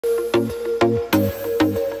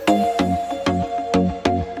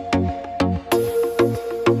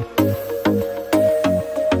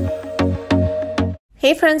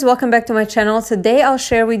Hey friends, welcome back to my channel. Today I'll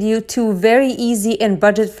share with you two very easy and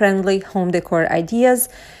budget-friendly home decor ideas,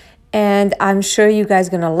 and I'm sure you guys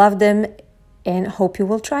are gonna love them and hope you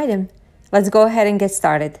will try them. Let's go ahead and get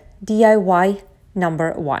started. DIY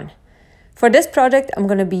number one. For this project, I'm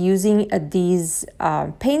going to be using these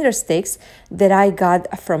painter sticks that I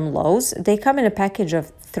got from Lowe's. They come in a package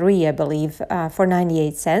of 3, I believe, for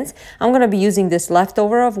 98 cents. I'm going to be using this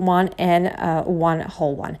leftover of one and one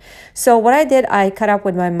whole one. So what I did, I cut up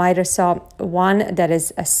with my miter saw one that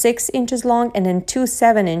is 6 inches long and then 2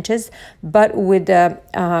 7 inches, but with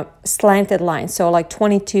a slanted line, so like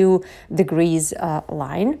 22 degrees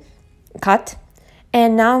line cut.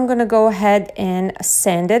 And now I'm going to go ahead and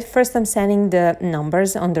sand it. First, I'm sanding the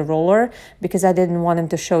numbers on the roller because I didn't want them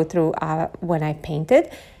to show through when I painted.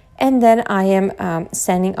 And then I am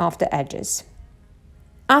sanding off the edges.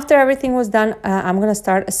 After everything was done, I'm going to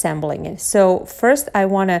start assembling it. So first, I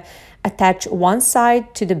want to attach one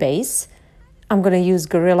side to the base. I'm going to use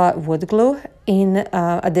Gorilla wood glue in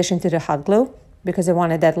addition to the hot glue because I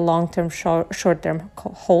wanted that long-term, short-term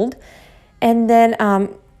hold. And then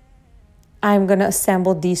I'm going to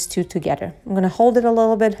assemble these two together. I'm going to hold it a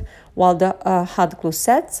little bit while the hot glue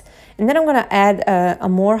sets. And then I'm going to add a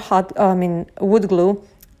more wood glue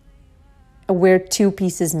where 2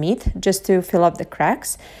 pieces meet just to fill up the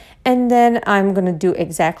cracks. And then I'm going to do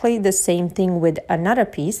exactly the same thing with another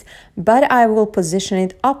piece, but I will position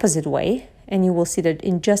it opposite way. And you will see that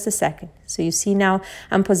in just a second. So you see now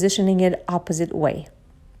I'm positioning it opposite way.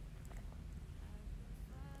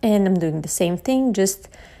 And I'm doing the same thing, just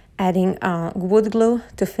adding wood glue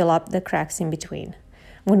to fill up the cracks in between.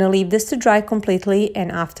 I'm going to leave this to dry completely,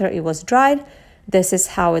 and after it was dried, this is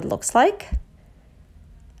how it looks like.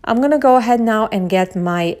 I'm going to go ahead now and get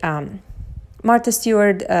my Martha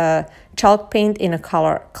Stewart chalk paint in a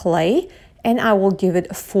color clay, and I will give it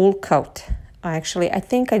a full coat. Actually, I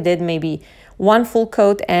think I did maybe 1 full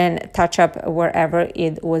coat and touch up wherever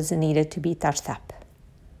it was needed to be touched up.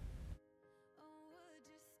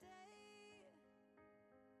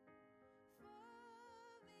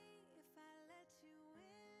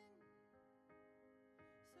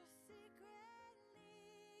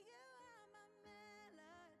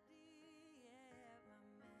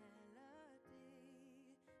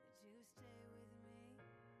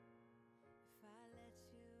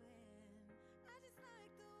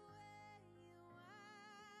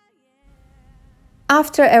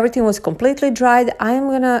 After everything was completely dried, I'm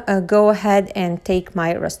gonna go ahead and take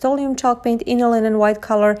my Rust-Oleum chalk paint in a linen white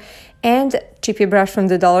color and chippy brush from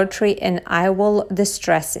the Dollar Tree, and I will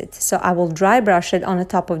distress it. So I will dry brush it on the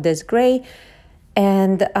top of this gray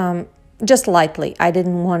and just lightly. I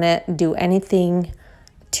didn't want to do anything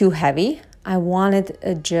too heavy. I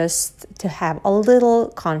wanted just to have a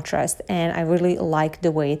little contrast, and I really like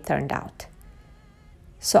the way it turned out.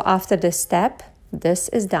 So after this step, this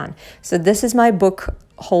is done. So this is my book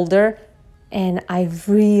holder, and I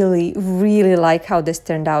really like how this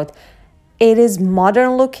turned out. It is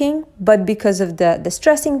modern looking, but because of the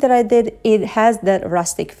distressing that I did, it has that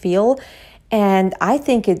rustic feel, and I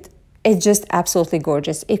think it's just absolutely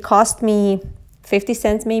gorgeous. It cost me 50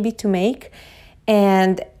 cents maybe to make,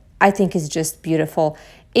 and I think it's just beautiful.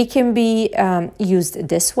 It can be used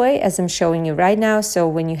this way as I'm showing you right now. So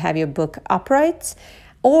when you have your book upright,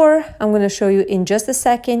 or I'm going to show you in just a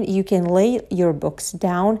second, you can lay your books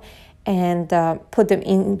down and put them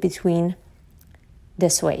in between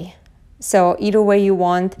this way. So either way you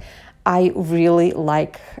want, I really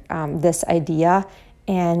like this idea,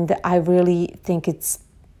 and I really think it's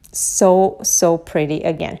so pretty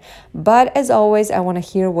again. But as always, I want to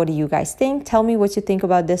hear what do you guys think. Tell me what you think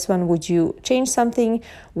about this one. Would you change something?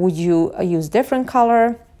 Would you use different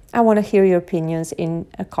color? I want to hear your opinions in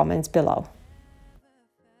comments below.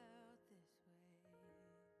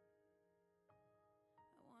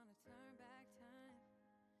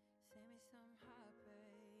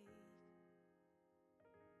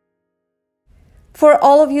 For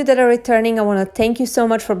all of you that are returning, I want to thank you so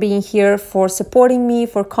much for being here, for supporting me,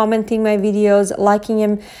 for commenting my videos, liking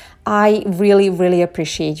them. I really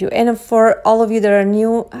appreciate you. And for all of you that are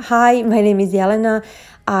new, hi, my name is Jelena.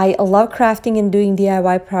 I love crafting and doing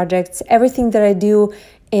DIY projects. Everything that I do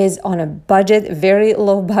is on a budget, very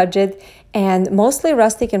low budget, and mostly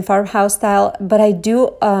rustic and farmhouse style, but I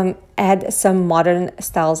do add some modern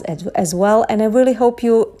styles as well. And I really hope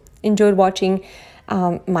you enjoyed watching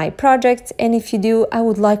my projects, and if you do, I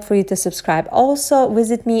would like for you to subscribe. Also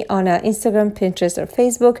visit me on Instagram, Pinterest, or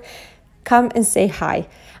Facebook. Come and say hi.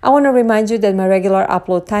 I want to remind you that my regular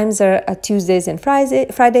upload times are Tuesdays and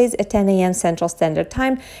Fridays at 10 a.m. Central Standard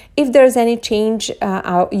Time. If there's any change,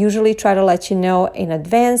 I'll usually try to let you know in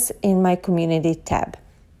advance in my community tab.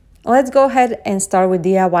 Let's go ahead and start with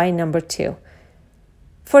DIY number 2.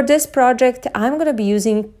 For this project, I'm going to be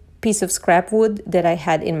using a piece of scrap wood that I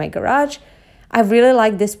had in my garage. I really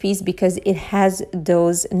like this piece because it has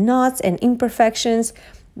those knots and imperfections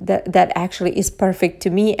that actually is perfect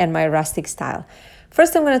to me and my rustic style.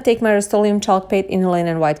 First, I'm going to take my Rust-Oleum chalk paint in a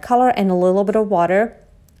linen white color and a little bit of water,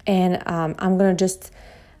 and I'm going to just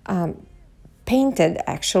paint it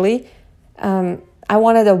actually. I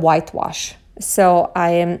wanted a whitewash. So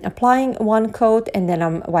I am applying one coat and then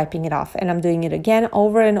I'm wiping it off, and I'm doing it again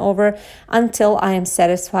over and over until I am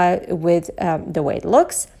satisfied with the way it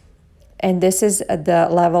looks. And this is the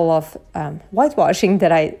level of whitewashing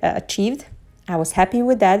that I achieved. I was happy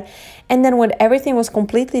with that. And then when everything was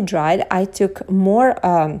completely dried, I took more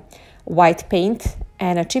white paint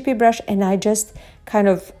and a chippy brush, and I just kind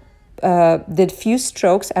of did few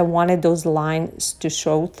strokes. I wanted those lines to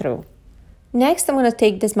show through. Next, I'm going to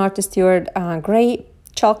take this Martha Stewart gray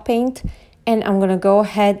chalk paint, and I'm going to go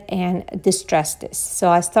ahead and distress this. So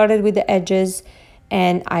I started with the edges,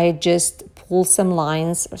 and I just pulled some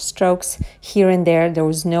lines or strokes here and there. There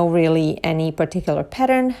was no really any particular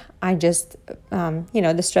pattern. I just,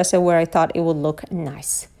 distressed it where I thought it would look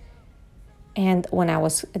nice. And when I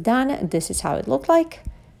was done, this is how it looked like.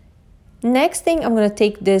 Next thing, I'm going to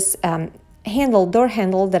take this door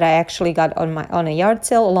handle that I actually got on a yard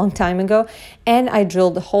sale a long time ago, and I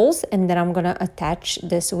drilled the holes, and then I'm gonna attach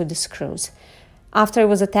this with the screws. After it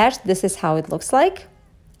was attached, this is how it looks like.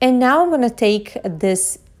 And now I'm gonna take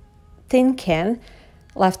this tin can,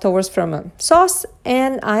 leftovers from a sauce,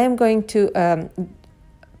 and I am going to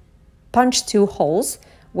punch 2 holes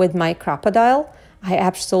with my crocodile. I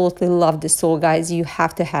absolutely love this tool, guys. You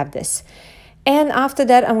have to have this. And after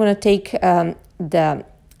that, I'm gonna take the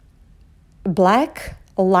black,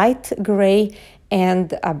 light gray,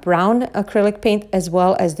 and a brown acrylic paint, as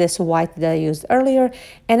well as this white that I used earlier,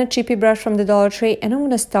 and a chippy brush from the Dollar Tree, and I'm going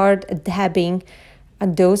to start dabbing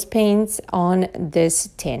those paints on this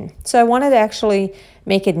tin. So I wanted to actually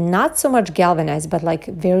make it not so much galvanized, but like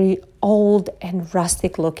very old and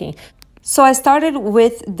rustic looking. So I started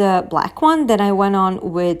with the black one, then I went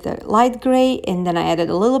on with the light gray, and then I added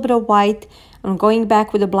a little bit of white. I'm going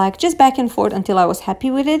back with the black, just back and forth until I was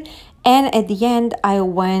happy with it. And at the end, I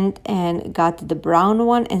went and got the brown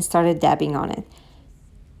one and started dabbing on it.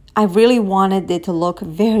 I really wanted it to look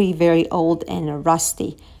very, very old and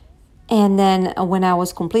rusty. And then when I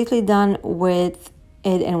was completely done with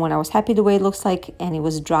it, and when I was happy the way it looks like, and it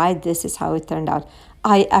was dried, this is how it turned out.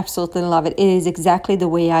 I absolutely love it. It is exactly the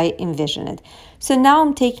way I envision it. So now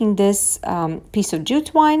I'm taking this piece of jute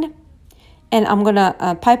twine, and I'm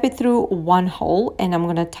gonna pipe it through 1 hole, and I'm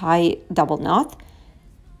gonna tie double knot.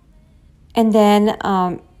 And then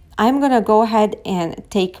I'm gonna go ahead and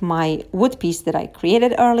take my wood piece that I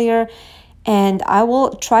created earlier, and I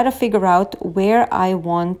will try to figure out where I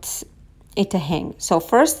want it to hang. So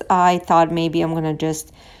first I thought maybe I'm gonna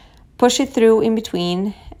just push it through in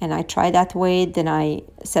between, and I tried that way. Then I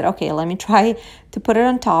said, okay, let me try to put it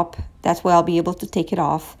on top. That way I'll be able to take it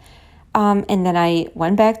off. And then I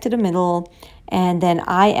went back to the middle, and then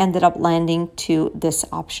I ended up landing to this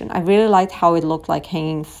option. I really liked how it looked like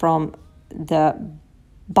hanging from the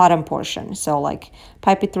bottom portion. So like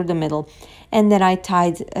pipe it through the middle. And then I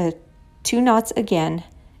tied 2 knots again,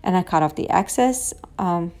 and I cut off the excess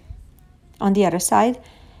on the other side.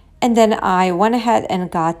 And then I went ahead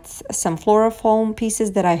and got some fluorofoam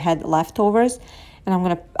pieces that I had leftovers,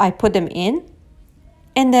 and I put them in.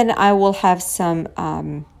 And then I will have some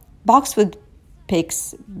boxwood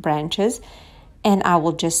picks branches, and I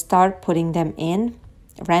will just start putting them in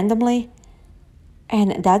randomly.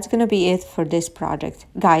 And that's gonna be it for this project,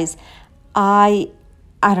 guys. I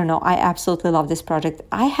don't know, I absolutely love this project.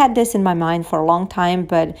 I had this in my mind for a long time,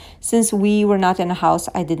 but since we were not in a house,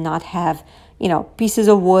 I did not have, pieces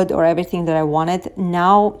of wood or everything that I wanted.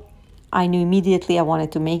 Now I knew immediately I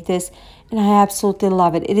wanted to make this, and I absolutely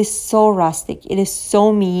love it. It is so rustic, it is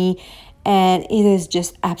so me, and it is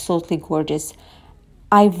just absolutely gorgeous.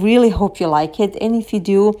 I really hope you like it, and if you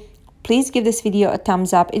do, please give this video a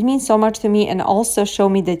thumbs up. It means so much to me, and also show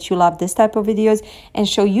me that you love this type of videos, and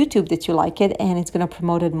show YouTube that you like it, and it's going to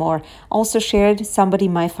promote it more. Also share it, somebody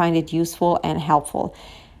might find it useful and helpful.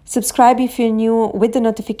 Subscribe if you're new with the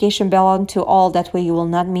notification bell on to all, that way you will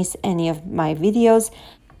not miss any of my videos.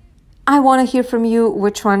 I want to hear from you,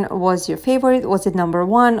 which one was your favorite? Was it number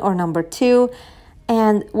 1 or number 2?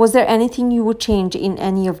 And was there anything you would change in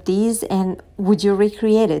any of these, and would you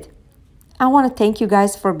recreate it? I want to thank you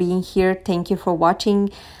guys for being here. Thank you for watching.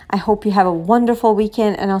 I hope you have a wonderful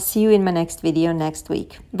weekend, and I'll see you in my next video next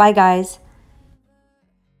week. Bye, guys.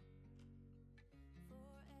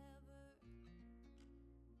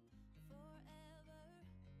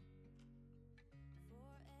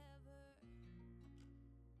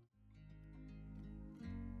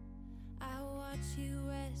 you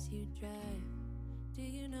as you drive. Do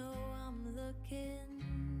you know I'm